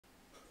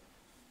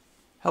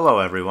Hello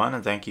everyone,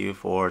 and thank you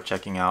for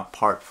checking out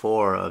part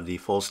 4 of the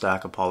full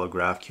stack Apollo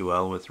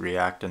GraphQL with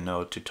React and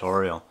Node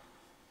tutorial.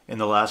 In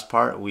the last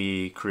part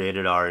we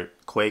created our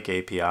Quake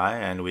API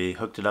and we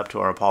hooked it up to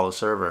our Apollo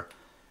server.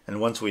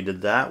 And once we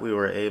did that, we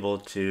were able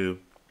to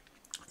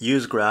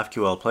use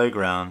GraphQL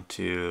Playground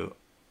to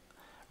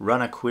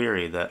run a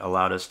query that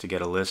allowed us to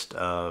get a list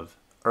of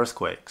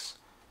earthquakes.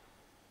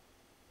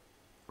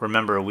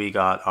 Remember, we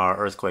got our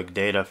earthquake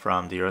data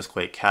from the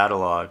earthquake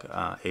catalog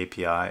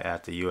API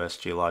at the US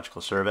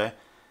Geological Survey.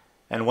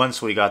 And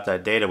once we got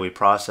that data, we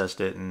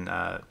processed it and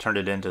turned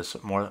it into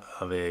more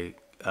of a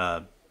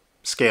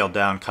scaled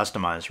down,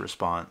 customized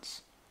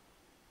response.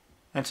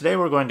 And today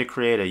we're going to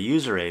create a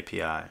user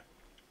API.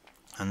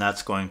 And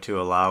that's going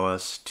to allow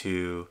us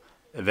to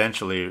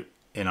eventually,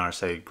 in our,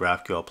 say,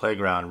 GraphQL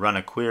Playground, run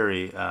a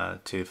query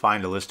to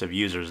find a list of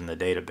users in the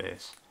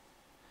database.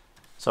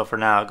 So for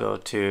now, go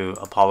to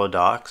Apollo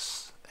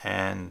Docs,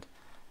 and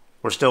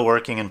we're still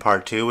working in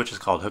part 2, which is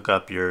called Hook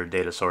Up Your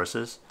Data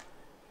Sources.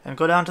 And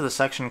go down to the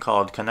section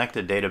called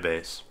Connected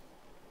Database.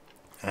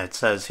 And it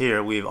says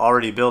here, we've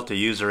already built a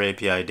user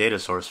API data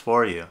source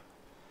for you.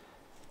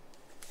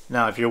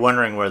 Now, if you're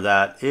wondering where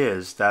that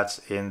is, that's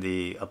in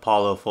the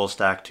Apollo Full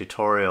Stack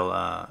Tutorial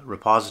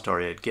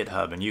repository at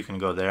GitHub. And you can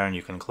go there and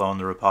you can clone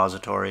the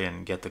repository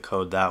and get the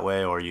code that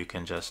way, or you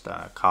can just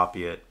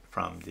copy it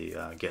from the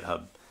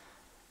GitHub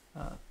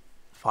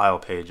file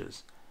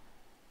pages.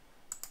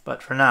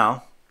 But for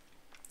now,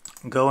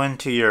 go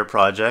into your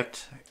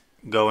project,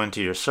 go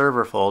into your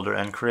server folder,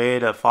 and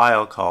create a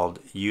file called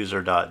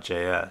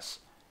user.js.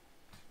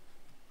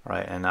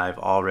 Right, and I've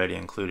already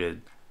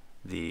included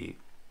the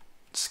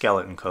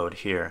skeleton code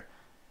here.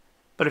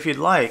 But if you'd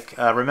like,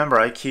 remember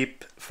I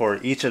keep for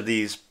each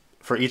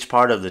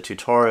part of the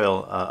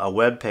tutorial a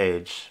web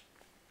page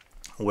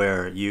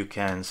where you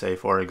can, say,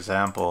 for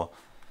example,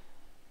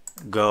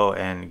 go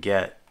and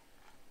get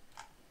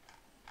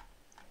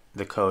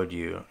the code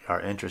you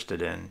are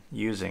interested in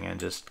using and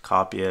just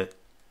copy it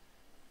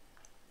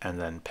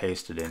and then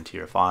paste it into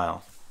your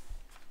file.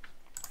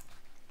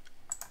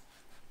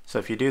 So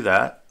if you do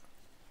that,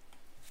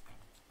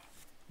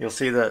 you'll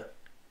see that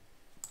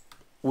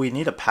we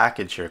need a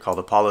package here called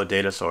Apollo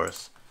Data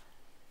Source.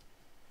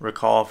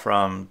 Recall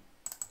from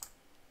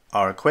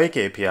our Quake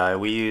API,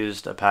 we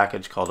used a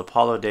package called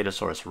Apollo Data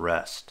Source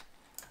REST.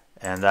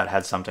 And that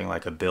had something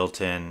like a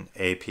built-in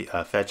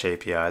fetch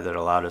API that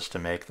allowed us to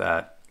make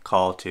that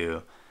call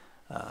to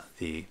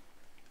the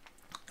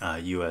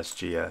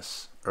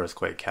USGS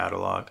earthquake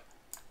catalog.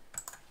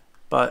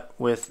 But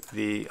with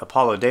the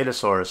Apollo data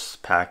source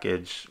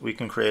package, we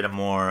can create a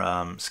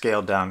more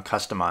scaled down,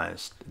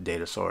 customized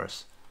data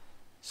source.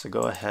 So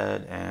go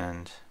ahead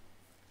and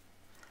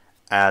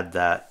add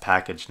that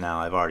package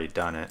now. I've already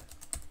done it.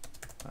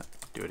 Let's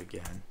do it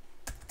again.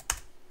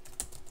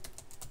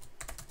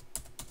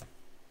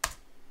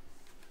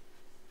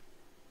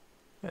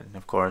 And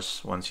of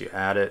course, once you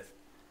add it,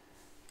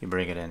 you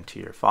bring it into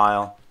your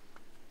file.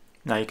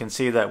 Now you can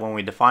see that when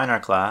we define our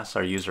class,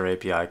 our user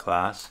API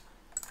class,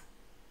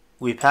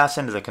 we pass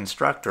into the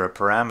constructor a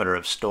parameter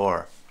of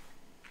store.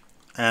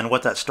 And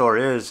what that store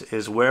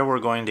is where we're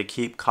going to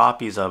keep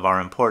copies of our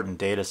important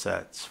data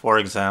sets. For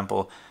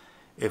example,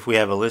 if we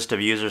have a list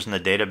of users in the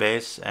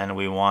database and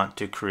we want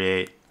to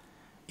create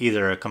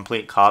either a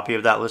complete copy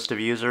of that list of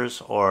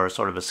users or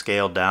sort of a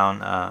scaled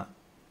down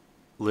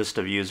list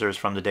of users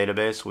from the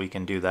database, we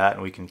can do that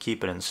and we can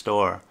keep it in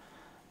store.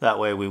 That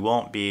way we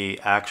won't be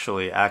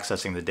actually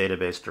accessing the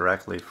database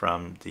directly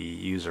from the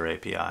user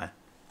API.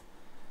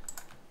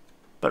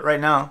 But right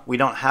now we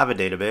don't have a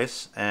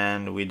database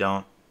and we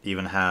don't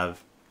even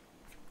have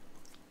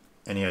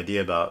any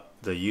idea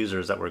about the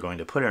users that we're going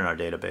to put in our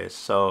database.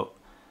 So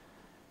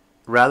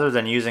rather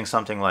than using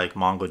something like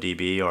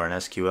MongoDB or an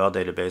SQL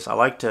database, I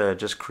like to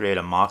just create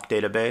a mock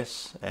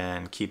database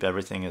and keep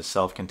everything as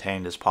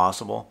self-contained as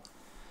possible.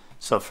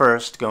 So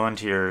first, go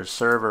into your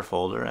server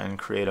folder and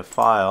create a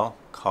file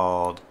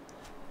called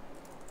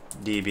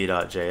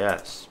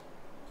db.js.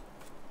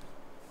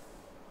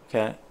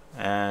 Okay,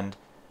 and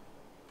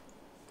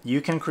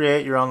you can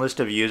create your own list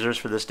of users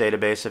for this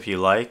database if you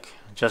like.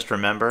 Just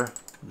remember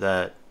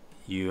that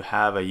you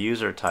have a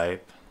user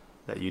type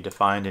that you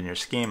defined in your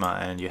schema,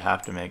 and you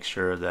have to make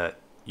sure that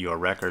your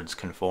records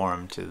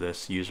conform to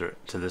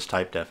this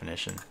type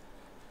definition.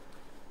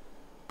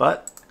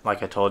 But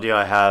like I told you,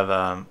 I have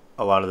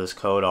a lot of this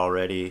code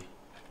already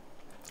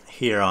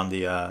here on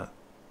the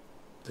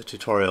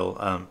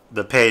tutorial,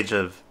 the page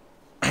of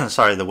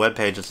sorry, the web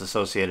page is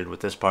associated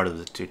with this part of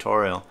the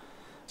tutorial,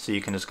 so you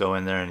can just go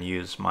in there and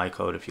use my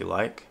code if you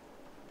like.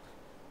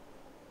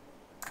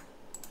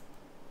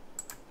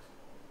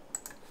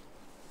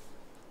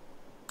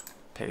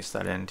 Paste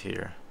that into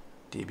your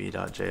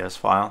db.js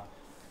file.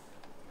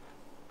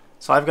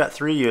 So I've got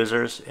 3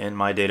 users in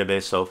my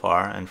database so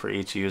far, and for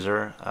each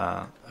user,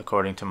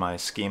 according to my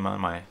schema,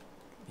 my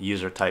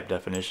user type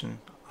definition,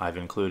 I've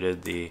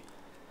included the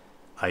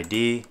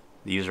ID,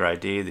 the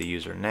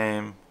user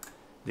name,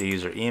 the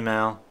user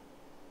email,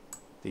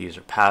 the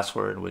user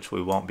password, which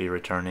we won't be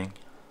returning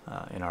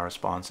in our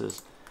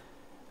responses,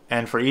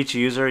 And for each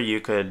user,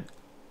 you could,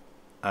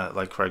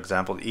 like for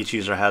example, each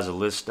user has a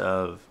list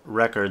of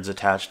records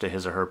attached to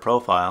his or her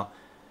profile,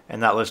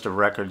 and that list of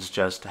records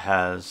just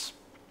has,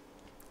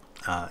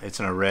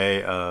 it's an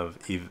array of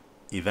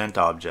event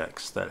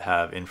objects that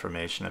have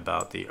information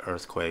about the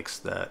earthquakes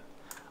that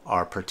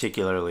are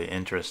particularly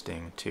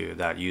interesting to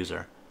that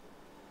user.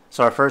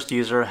 So our first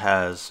user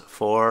has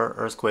 4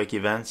 earthquake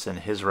events in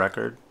his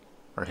record,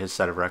 or his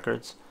set of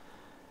records.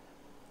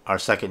 Our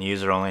second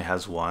user only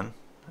has 1,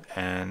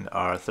 and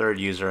our third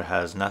user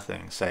has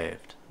nothing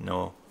saved.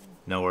 No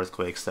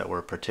earthquakes that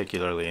were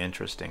particularly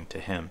interesting to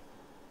him.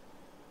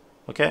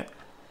 Okay,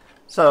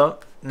 so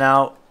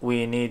now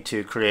we need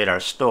to create our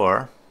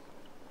store.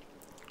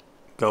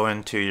 Go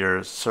into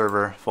your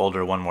server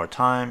folder one more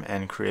time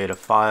and create a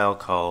file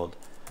called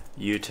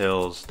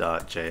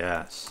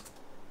utils.js.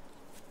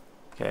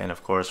 Okay, and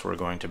of course we're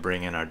going to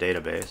bring in our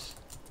database.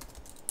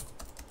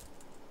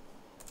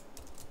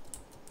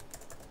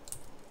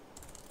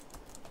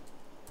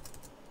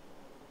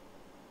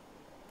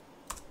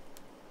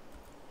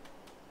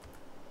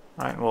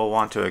 Alright, we'll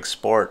want to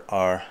export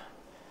our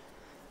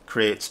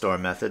create store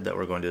method that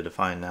we're going to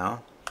define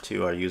now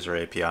to our user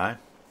API.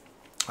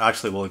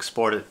 Actually, we'll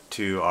export it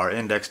to our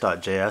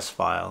index.js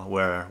file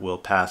where we'll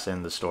pass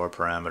in the store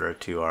parameter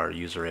to our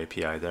user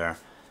API there.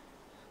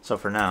 So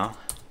for now,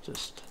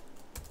 just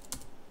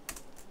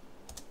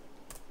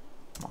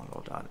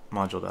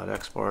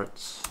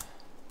module.exports,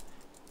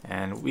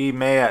 and we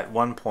may at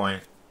one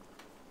point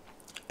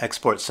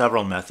export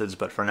several methods,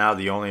 but for now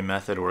the only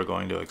method we're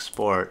going to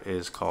export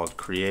is called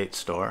create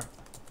store.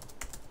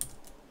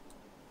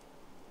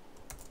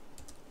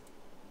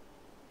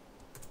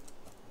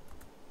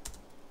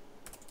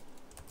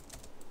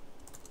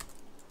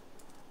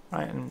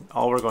 Right, and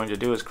all we're going to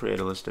do is create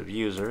a list of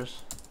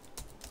users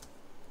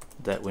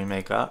that we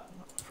make up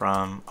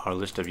from our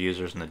list of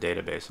users in the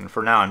database. And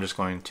for now I'm just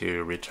going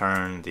to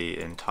return the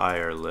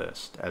entire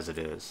list as it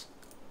is.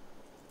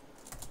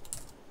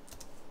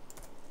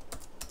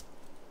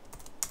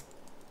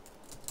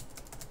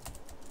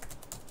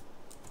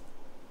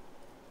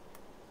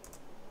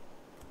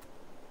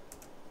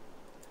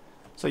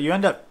 So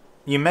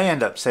you may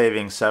end up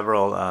saving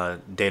several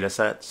data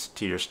sets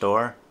to your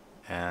store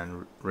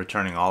and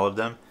returning all of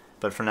them,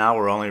 but for now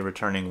we're only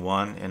returning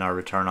one in our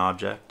return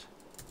object,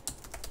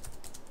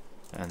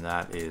 and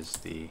that is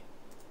the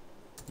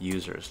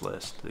users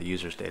list, the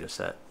users data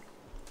set.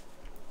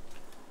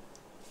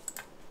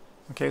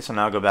 Okay, so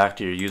now go back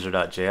to your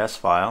user.js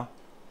file.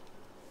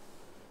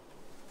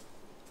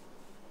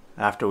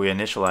 After we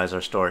initialize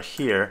our store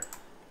here,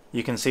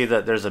 you can see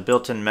that there's a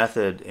built-in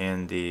method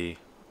in the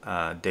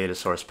data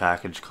source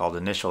package called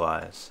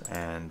initialize,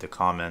 and the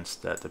comments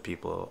that the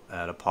people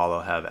at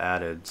Apollo have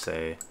added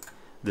say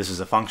this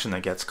is a function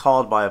that gets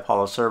called by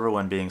Apollo server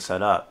when being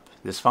set up.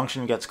 This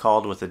function gets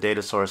called with the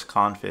data source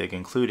config,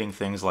 including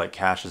things like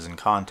caches and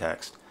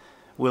context.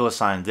 We'll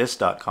assign this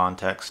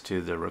 .context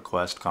to the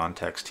request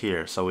context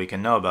here so we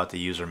can know about the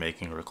user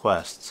making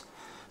requests.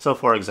 So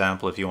for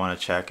example, if you want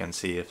to check and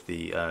see if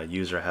the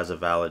user has a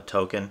valid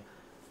token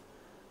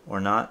or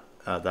not,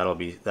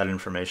 that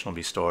information will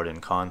be stored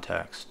in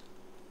context.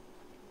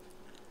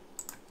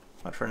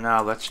 But for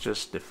now, let's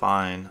just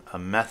define a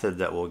method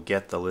that will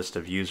get the list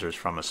of users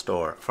from our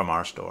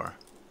store.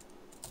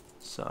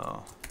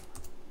 So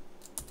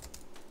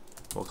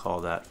we'll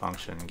call that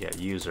function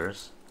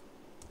getUsers.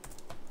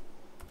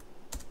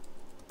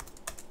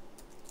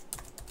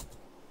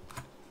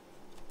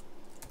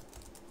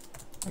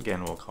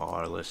 Again, we'll call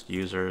our list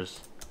users,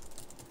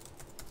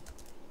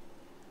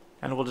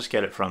 and we'll just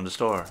get it from the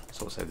store.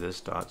 So we'll say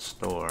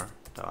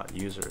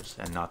this.store.users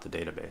and not the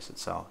database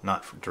itself,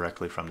 not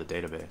directly from the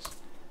database.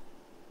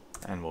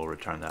 And we'll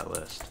return that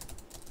list.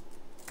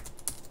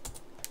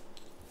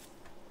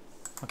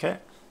 Okay,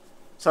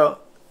 so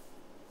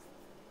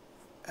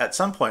at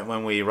some point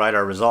when we write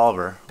our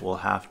resolver, we'll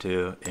have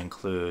to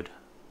include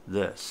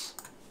this,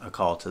 a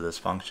call to this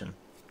function.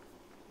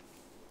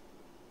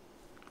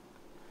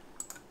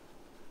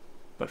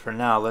 But for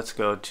now, let's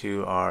go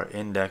to our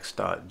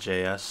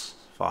index.js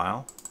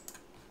file.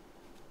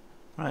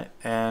 Right,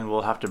 and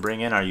we'll have to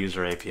bring in our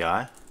user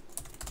API.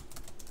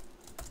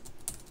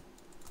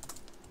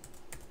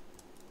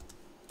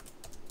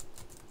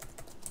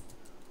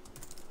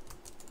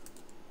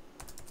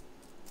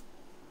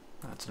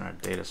 That's in our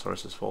data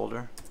sources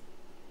folder.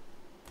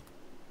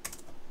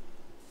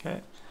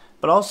 Okay,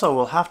 but also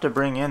we'll have to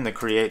bring in the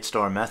create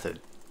store method,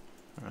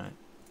 right,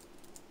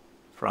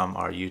 from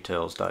our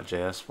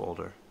utils.js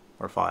folder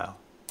or file.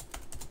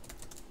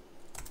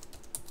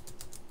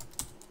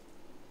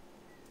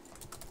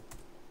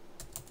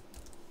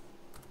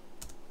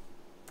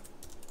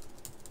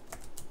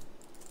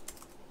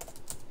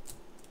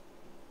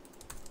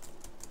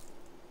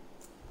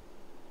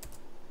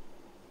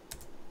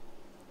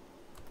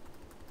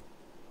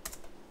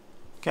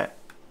 Okay.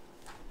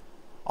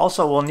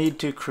 Also, we'll need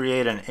to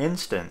create an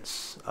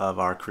instance of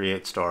our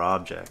create store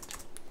object,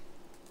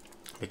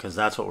 because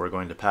that's what we're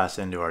going to pass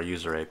into our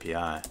user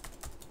API.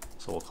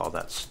 So we'll call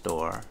that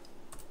store.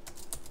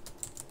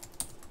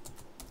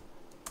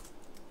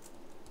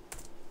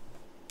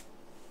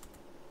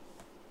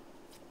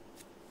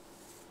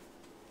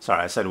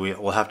 Sorry, I said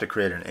we'll have to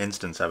create an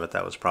instance of it.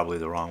 That was probably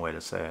the wrong way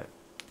to say it.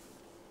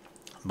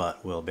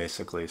 But we'll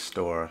basically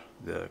store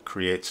the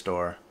create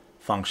store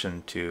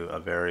function to a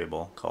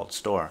variable called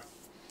store.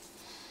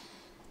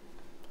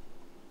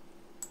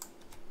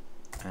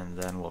 And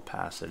then we'll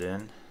pass it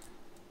in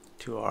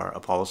to our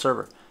Apollo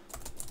server.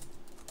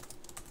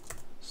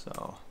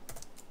 So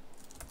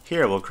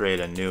here we'll create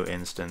a new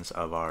instance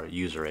of our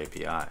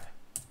UserAPI.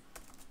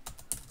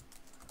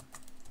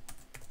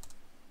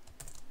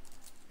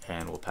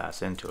 And we'll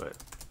pass into it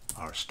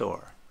our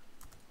store.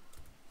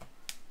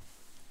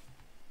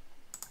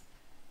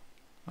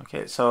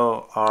 Okay,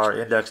 so our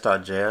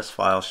index.js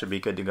file should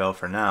be good to go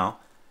for now.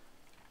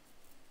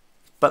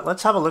 But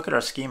let's have a look at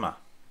our schema.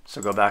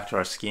 So go back to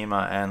our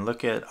schema and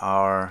look at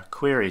our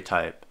query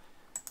type.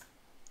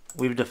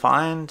 We've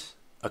defined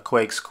a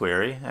Quakes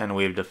query and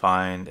we've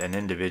defined an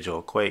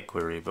individual Quake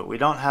query, but we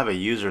don't have a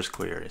users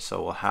query,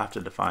 so we'll have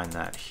to define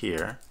that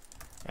here.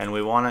 And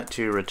we want it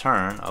to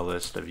return a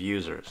list of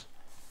users.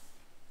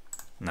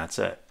 And that's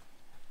it.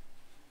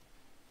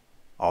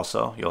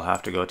 Also, you'll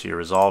have to go to your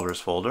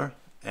resolvers folder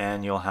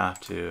and you'll have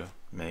to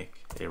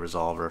make a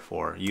resolver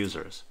for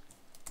users.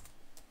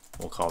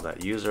 We'll call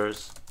that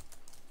users.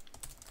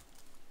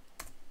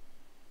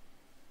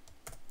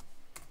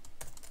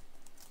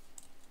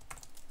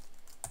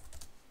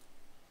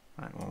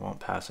 Right, we won't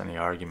pass any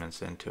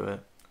arguments into it.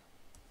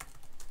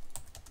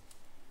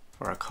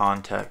 For our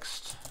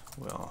context,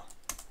 we'll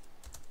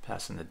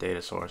pass in the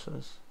data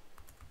sources.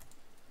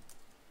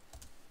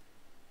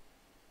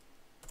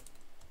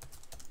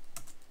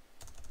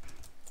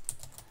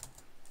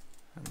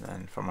 And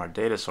then from our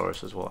data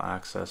sources, we'll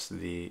access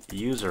the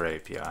user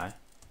API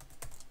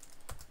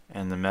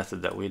and the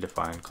method that we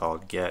defined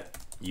called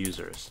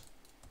getUsers.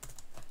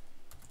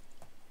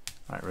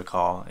 Right,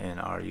 recall in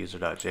our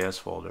user.js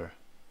folder,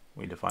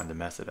 we defined the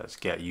method as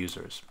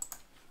getUsers.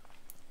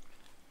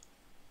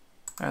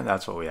 And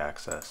that's what we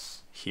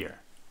access here.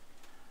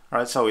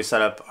 Alright, so we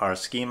set up our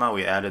schema,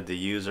 we added the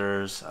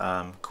users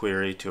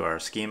query to our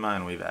schema,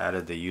 and we've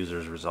added the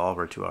users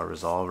resolver to our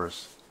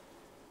resolvers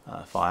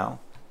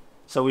file.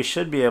 So we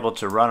should be able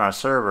to run our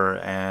server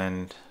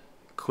and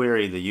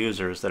query the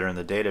users that are in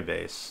the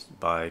database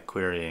by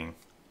querying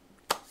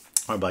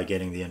or by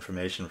getting the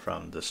information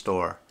from the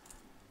store.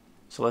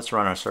 So let's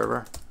run our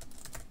server.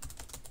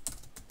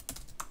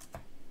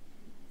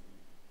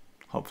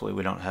 Hopefully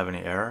we don't have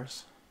any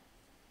errors.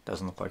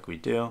 Doesn't look like we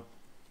do.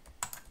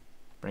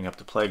 Bring up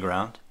the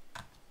playground.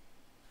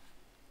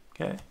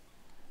 Okay.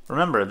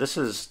 Remember,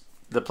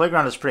 the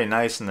playground is pretty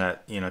nice in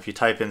that, if you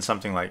type in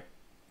something like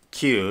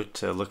Q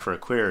to look for a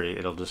query,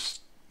 it'll just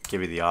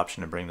give you the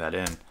option to bring that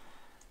in.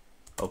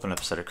 Open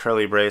up a set of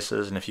curly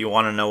braces, and if you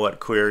want to know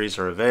what queries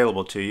are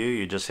available to you,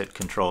 you just hit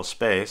Control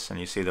Space, and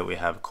you see that we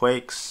have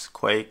Quakes,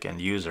 Quake, and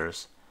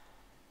users.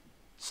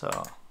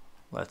 So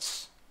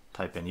let's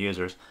type in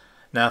users.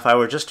 Now if I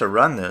were just to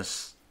run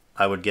this,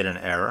 I would get an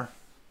error,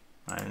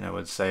 right? And it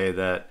would say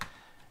that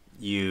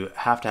you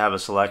have to have a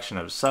selection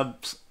of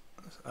subfields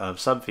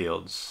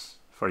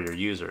for your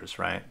users,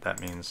 right? That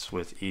means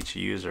with each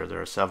user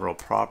there are several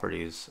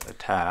properties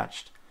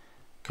attached.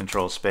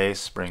 Control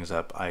Space brings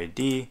up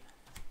ID,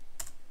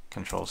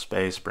 Control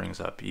Space brings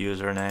up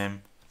username,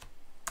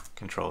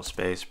 Control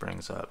Space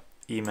brings up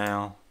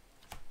email,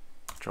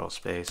 Control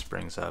Space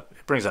brings up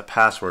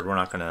password. We're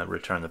not going to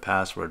return the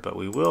password, but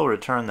we will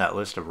return that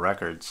list of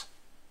records.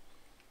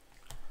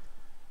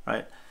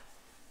 Right?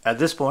 At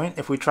this point,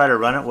 if we try to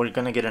run it, we're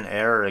going to get an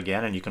error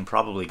again, and you can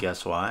probably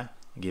guess why.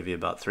 I'll give you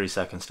about 3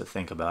 seconds to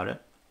think about it.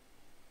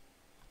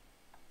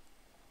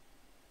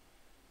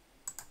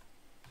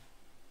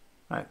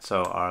 Right,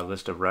 so our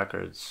list of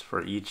records,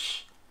 for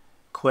each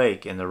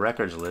Quake in the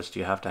records list,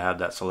 you have to have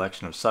that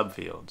selection of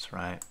subfields,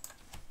 right?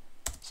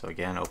 So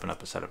again, open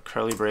up a set of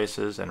curly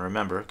braces, and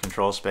remember,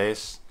 Control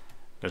Space,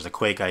 there's a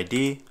Quake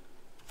ID,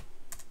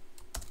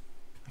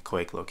 a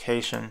Quake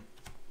location,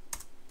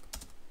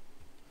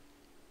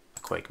 a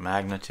Quake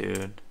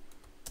magnitude,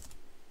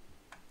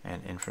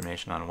 and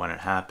information on when it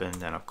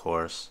happened, and of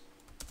course,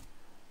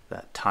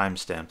 that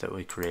timestamp that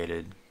we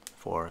created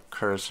for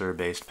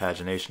cursor-based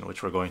pagination,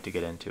 which we're going to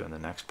get into in the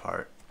next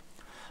part.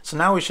 So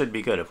now we should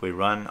be good. If we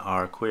run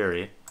our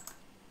query,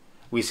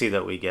 we see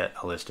that we get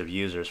a list of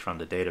users from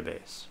the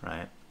database,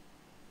 right?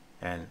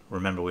 And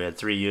remember, we had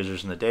 3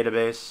 users in the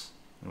database,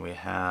 and we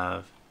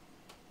have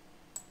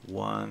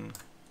 1,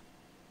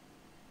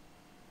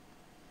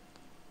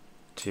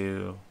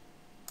 2,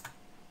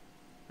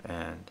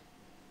 and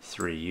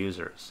 3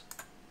 users.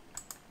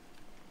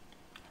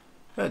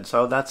 Good,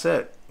 so that's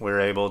it. We're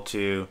able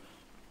to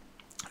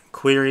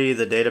query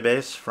the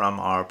database from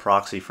our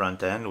proxy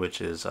front end,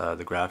 which is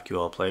the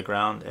GraphQL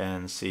playground,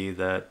 and see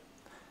that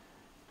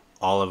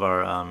all of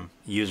our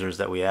users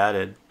that we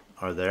added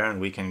are there, and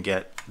we can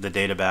get the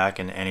data back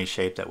in any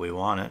shape that we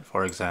want it.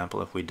 For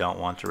example, if we don't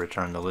want to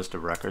return the list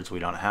of records, we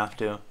don't have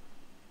to,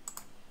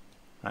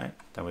 right?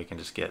 Then we can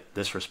just get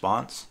this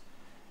response.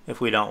 If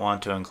we don't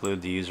want to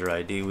include the user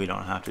ID, we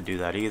don't have to do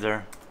that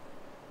either,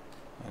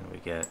 and we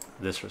get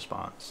this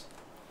response.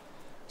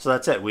 So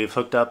that's it. We've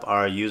hooked up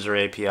our user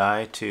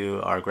API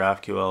to our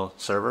GraphQL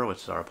server,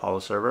 which is our Apollo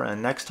server,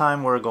 and next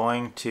time we're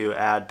going to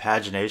add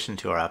pagination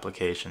to our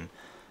application.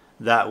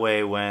 That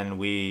way when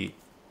we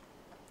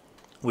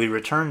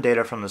return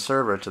data from the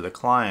server to the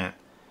client,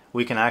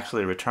 we can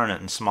actually return it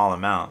in small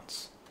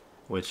amounts,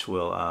 which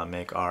will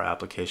make our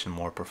application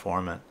more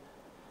performant.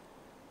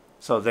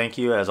 So thank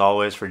you as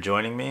always for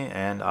joining me,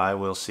 and I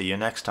will see you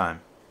next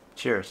time.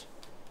 Cheers.